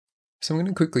So I'm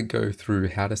going to quickly go through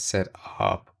how to set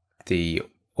up the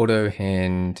auto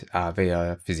hand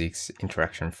VR physics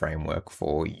interaction framework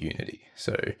for Unity.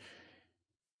 So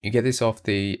you get this off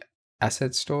the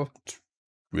asset store. It's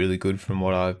really good from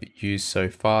what I've used so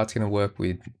far. It's going to work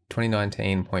with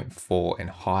 2019.4 and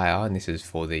higher, and this is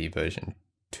for the version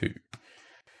 2.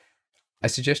 I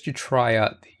suggest you try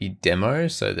out the demo.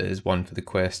 So there's one for the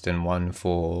Quest and one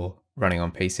for running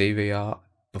on PC VR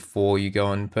before you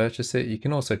go and purchase it. You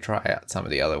can also try out some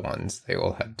of the other ones. They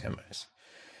all have demos.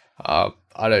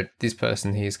 This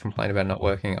person here's complained about not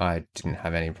working. I didn't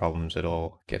have any problems at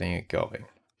all getting it going.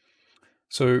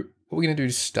 So what we're going to do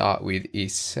to start with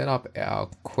is set up our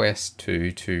Quest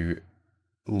 2 to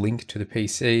link to the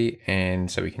PC,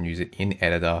 and so we can use it in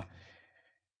editor.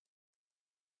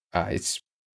 It's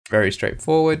very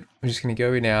straightforward. We're just going to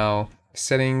go in our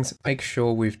settings, make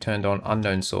sure we've turned on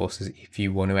unknown sources if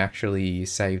you want to actually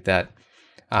save that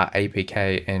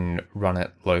APK and run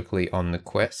it locally on the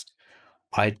Quest.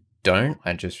 I don't,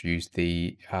 I just use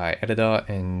the editor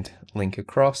and link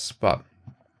across, but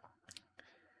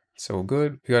it's all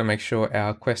good. We got to make sure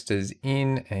our Quest is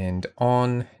in and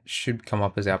on, should come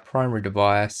up as our primary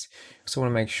device. Also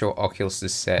want to make sure Oculus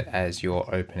is set as your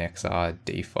OpenXR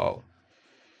default,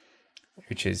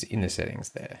 which is in the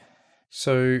settings there.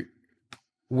 So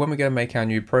when we're going to make our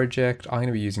new project, I'm going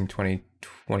to be using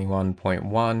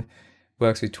 2021.1.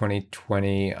 Works with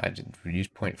 2020. I did use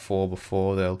 0.4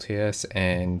 before the LTS,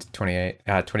 and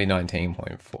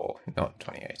 2019.4, not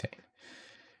 2018.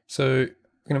 So I'm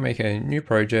going to make a new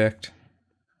project.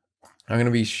 I'm going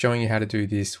to be showing you how to do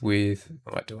this with,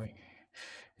 what am I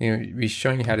doing? Be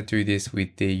showing you how to do this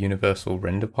with the universal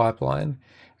render pipeline,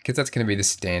 because that's going to be the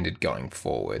standard going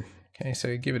forward. Okay,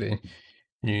 so give it a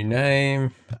new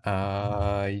name,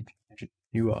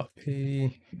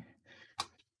 URP,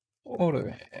 auto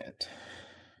hand.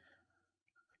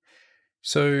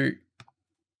 So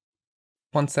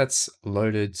once that's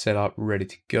loaded, set up, ready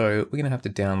to go, we're going to have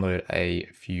to download a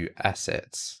few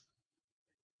assets.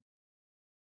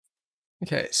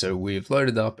 Okay, so we've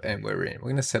loaded up and we're in. We're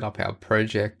going to set up our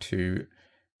project to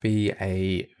be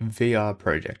a VR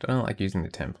project. I don't like using the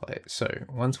template. So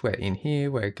once we're in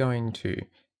here, we're going to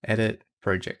edit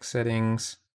project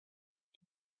settings.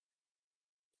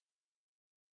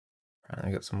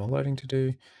 I've got some more loading to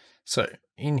do. So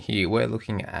in here, we're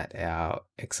looking at our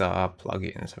XR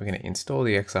plugin. So we're going to install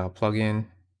the XR plugin.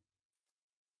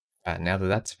 Now that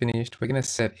that's finished, we're going to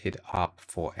set it up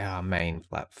for our main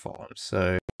platform.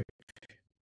 So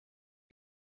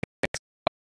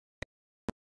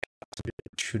it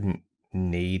shouldn't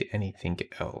need anything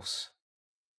else.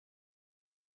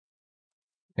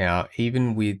 Now,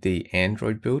 even with the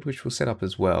Android build, which we'll set up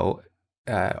as well,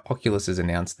 Oculus has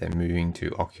announced they're moving to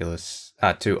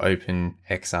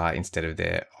OpenXR instead of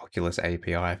their Oculus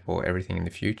API for everything in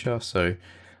the future. So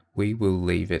we will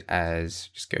leave it as,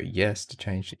 just go yes to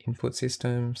change the input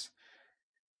systems.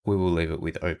 We will leave it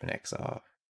with OpenXR.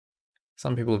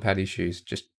 Some people have had issues,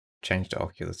 just change to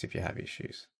Oculus if you have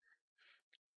issues.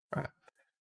 Right,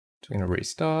 so we're going to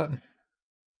restart.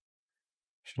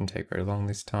 Shouldn't take very long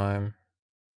this time.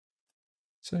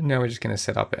 So now we're just going to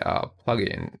set up our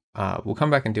plugin. We'll come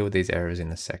back and deal with these errors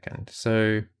in a second.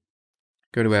 So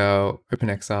go to our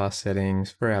OpenXR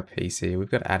settings for our PC. We've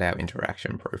got to add our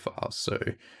interaction profiles. So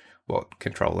what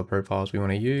controller profiles we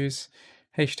want to use: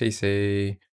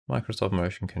 HTC, Microsoft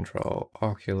Motion Control,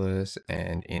 Oculus,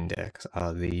 and Index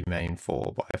are the main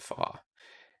four by far.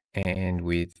 And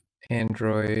with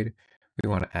Android, we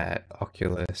want to add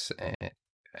Oculus and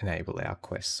enable our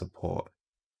Quest support.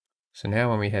 So now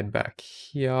when we head back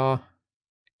here,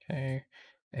 okay,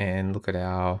 and look at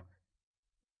our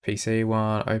PC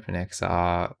one,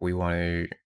 OpenXR, we want to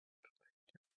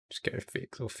just go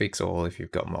fix, or fix all if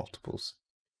you've got multiples.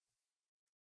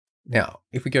 Now,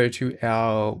 if we go to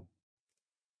our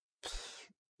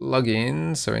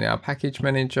plugins, so in our package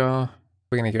manager,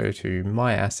 we're going to go to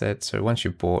my assets. So once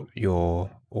you've bought your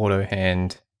auto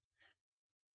hand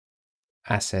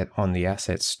asset on the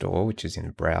asset store, which is in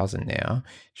the browser now,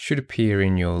 should appear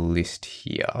in your list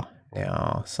here.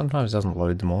 Now, sometimes it doesn't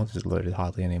load them all. This is loaded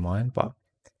hardly any of mine, but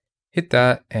hit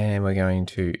that and we're going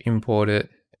to import it.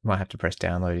 You might have to press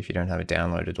download if you don't have it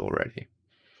downloaded already.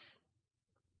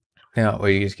 Now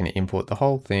we're just going to import the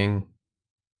whole thing.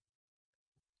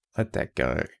 Let that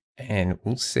go. And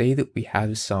we'll see that we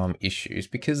have some issues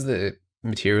because the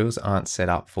materials aren't set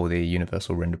up for the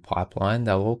universal render pipeline.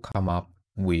 They'll all come up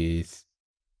with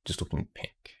just looking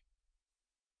pink.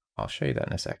 I'll show you that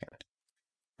in a second.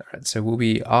 All right, so we'll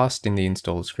be asked in the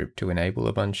install script to enable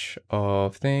a bunch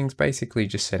of things, basically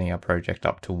just setting our project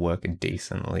up to work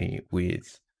decently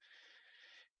with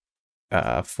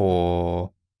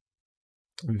for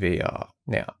VR.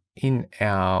 Now, in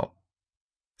our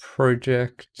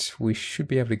project, we should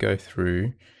be able to go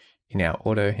through in our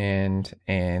auto hand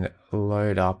and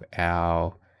load up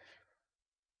our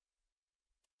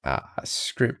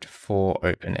script for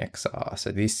OpenXR.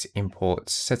 So this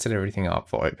imports, sets it everything up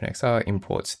for OpenXR,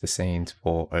 imports the scenes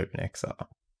for OpenXR.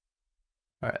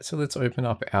 All right, so let's open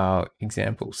up our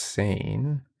example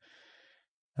scene.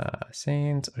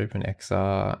 Scenes,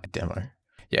 OpenXR, demo.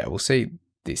 Yeah, we'll see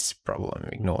this problem,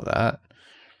 ignore that.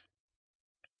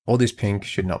 All this pink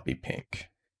should not be pink.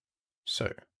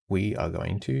 So we are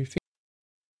going to fix.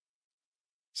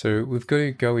 So we've got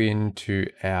to go into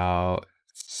our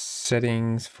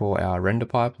settings for our render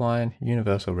pipeline,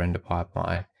 universal render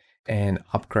pipeline, and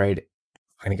upgrade.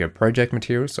 I'm going to go project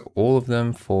materials, so all of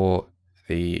them for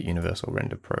the universal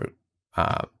render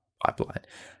pipeline.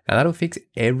 Now that'll fix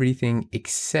everything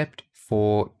except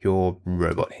for your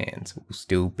robot hands will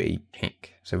still be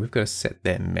pink. So we've got to set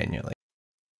them manually.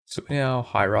 So in our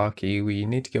hierarchy, we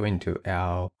need to go into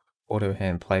our auto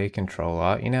hand player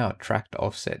controller. In our tracked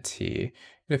offsets here,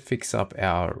 to fix up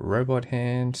our robot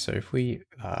hand. So if we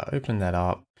open that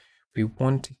up, we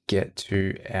want to get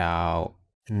to our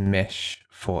mesh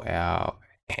for our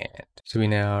hand. So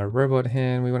in our robot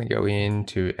hand, we want to go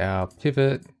into our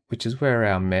pivot, which is where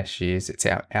our mesh is. It's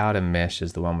our outer mesh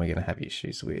is the one we're going to have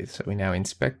issues with. So in our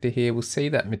inspector here, we'll see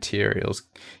that materials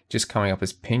just coming up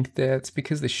as pink there. It's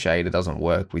because the shader doesn't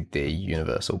work with the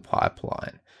universal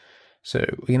pipeline. So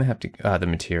we're going to have to, the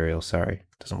material, sorry,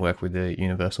 doesn't work with the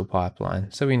universal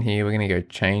pipeline. So in here, we're going to go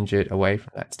change it away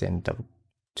from that standard double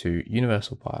to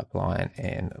universal pipeline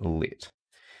and lit.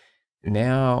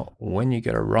 Now, when you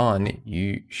go to run,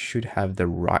 you should have the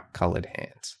right colored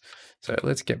hands. So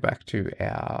let's get back to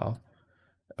our,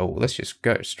 let's just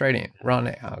go straight in, run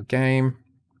our game.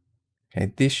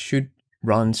 Okay, this should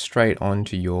run straight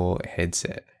onto your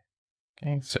headset.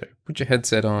 Okay, so put your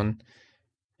headset on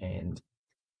and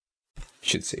you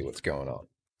should see what's going on.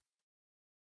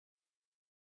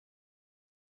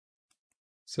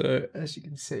 So as you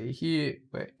can see here,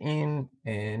 we're in,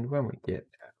 and when we get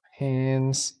our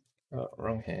hands,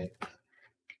 wrong hand.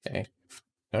 Okay,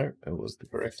 no, it was the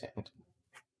correct hand.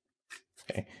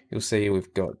 Okay, you'll see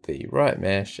we've got the right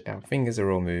mesh, our fingers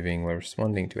are all moving, we're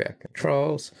responding to our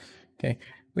controls. Okay,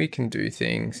 we can do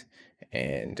things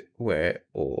and we're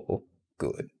all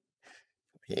good.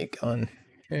 Here gone.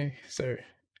 Okay, so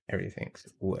everything's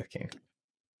working.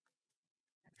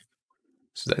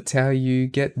 So that's how you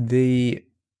get the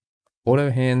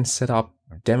auto hand setup,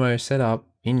 demo setup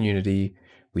in Unity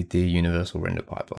with the universal render pipeline.